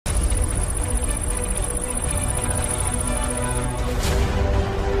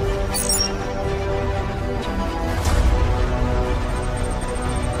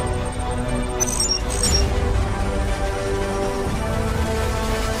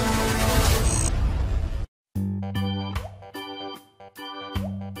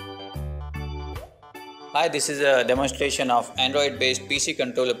Hi, this is a demonstration of Android-based PC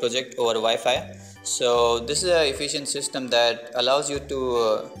controller project over Wi-Fi. So this is an efficient system that allows you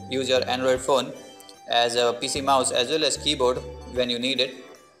to use your Android phone as a PC mouse as well as keyboard when you need it.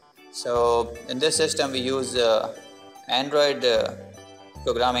 So in this system we use Android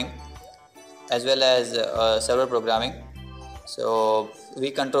programming as well as server programming. So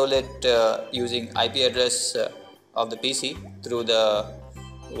we control it using IP address of the PC through the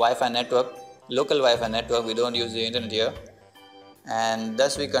Wi-Fi network, local Wi-Fi network. We don't use the internet here, and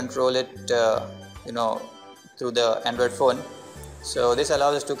thus we control it, through the Android phone. So this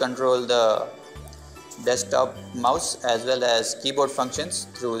allows us to control the desktop mouse as well as keyboard functions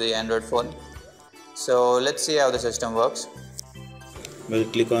through the Android phone. So let's see how the system works. We'll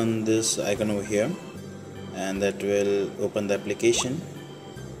click on this icon over here, and that will open the application,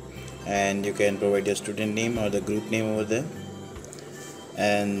 and you can provide your student name or the group name over there.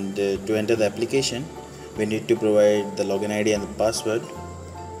 And to enter the application we need to provide the login ID and the password.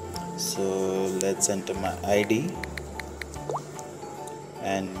 So let's enter my ID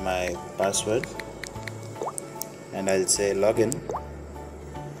and my password, and I'll say login.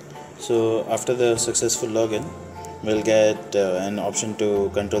 So after the successful login we'll get an option to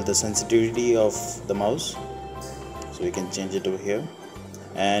control the sensitivity of the mouse, so we can change it over here,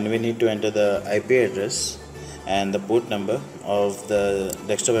 and we need to enter the IP address and the port number of the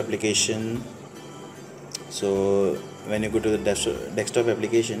desktop application. So when you go to the desktop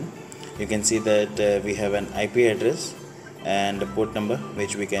application you can see that we have an IP address and a port number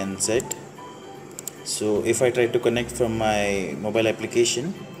which we can set. So if I try to connect from my mobile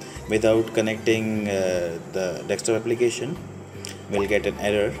application without connecting the desktop application, we'll get an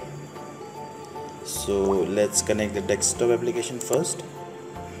error. So let's connect the desktop application first,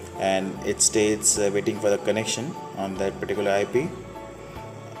 and it states waiting for the connection on that particular IP.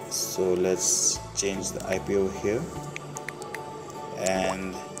 So let's change the IP over here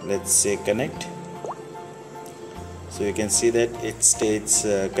and let's say connect. So you can see that it states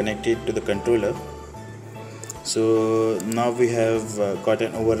connected to the controller. So now we have got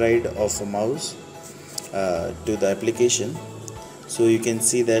an override of a mouse to the application. So you can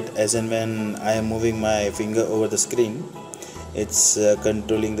see that as and when I am moving my finger over the screen, it's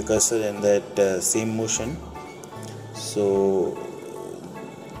controlling the cursor in that same motion. So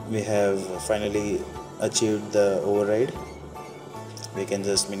we have finally achieved the override. We can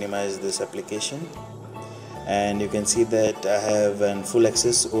just minimize this application, and you can see that I have an full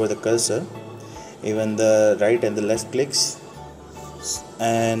access over the cursor, even the right and the left clicks,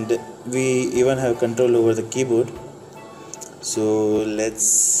 and we even have control over the keyboard. So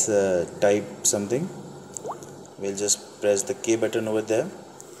let's type something. We'll just press the K button over there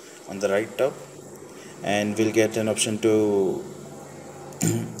on the right top, and we'll get an option to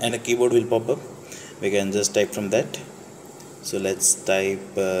and a keyboard will pop up. We can just type from that. So let's type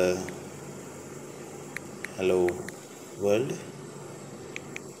hello world,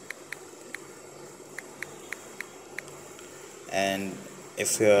 and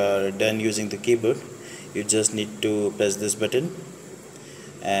if you are done using the keyboard you just need to press this button,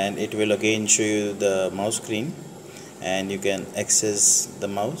 and it will again show you the mouse screen and you can access the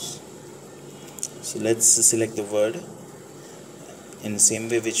mouse. So let's select the word in the same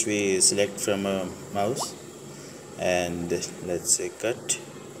way which we select from a mouse, and let's say cut,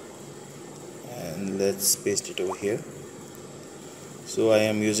 and let's paste it over here. So I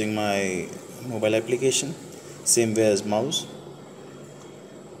am using my mobile application same way as mouse,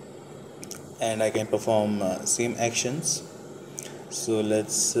 and I can perform same actions. So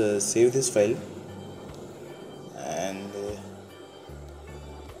let's save this file, and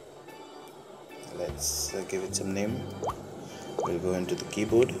let's give it some name. We'll go into the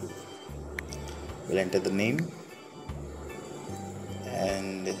keyboard, we'll enter the name,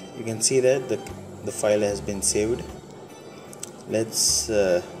 and you can see that the file has been saved. Let's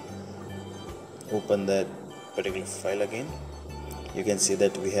open that particular file again. You can see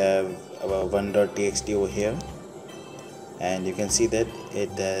that we have our 1.txt over here, and you can see that it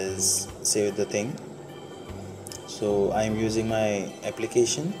has saved the thing. So I am using my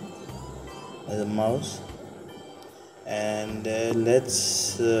application as a mouse, and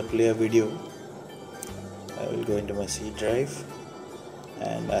let's play a video. I will go into my C drive,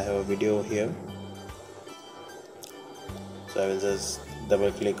 and I have a video here. So I will just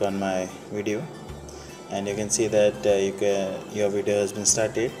double click on my video, and you can see that your video has been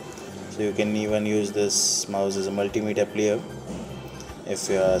started. So you can even use this mouse as a multimedia player if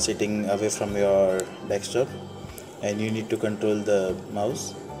you are sitting away from your desktop and you need to control the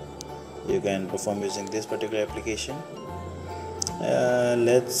mouse. You can perform using this particular application.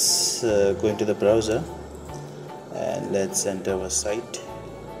 Let's go into the browser let's enter our site.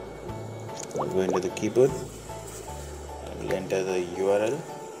 I'll go into the keyboard. I will enter the URL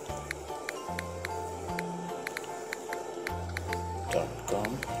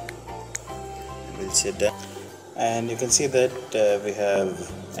 .com. We'll set that, and you can see that we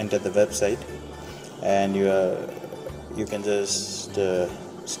have entered the website, and you can just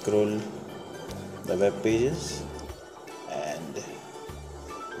scroll the web pages and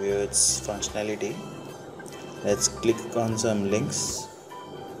view its functionality. Let's click on some links.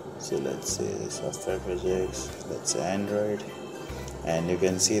 So let's say software projects, let's say Android, and you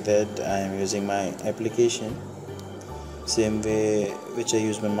can see that I am using my application same way which I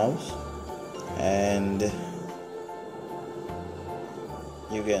use my mouse, and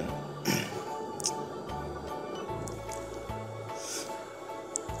you can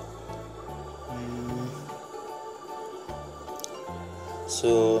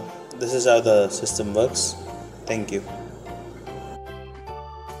so this is how the system works. Thank you.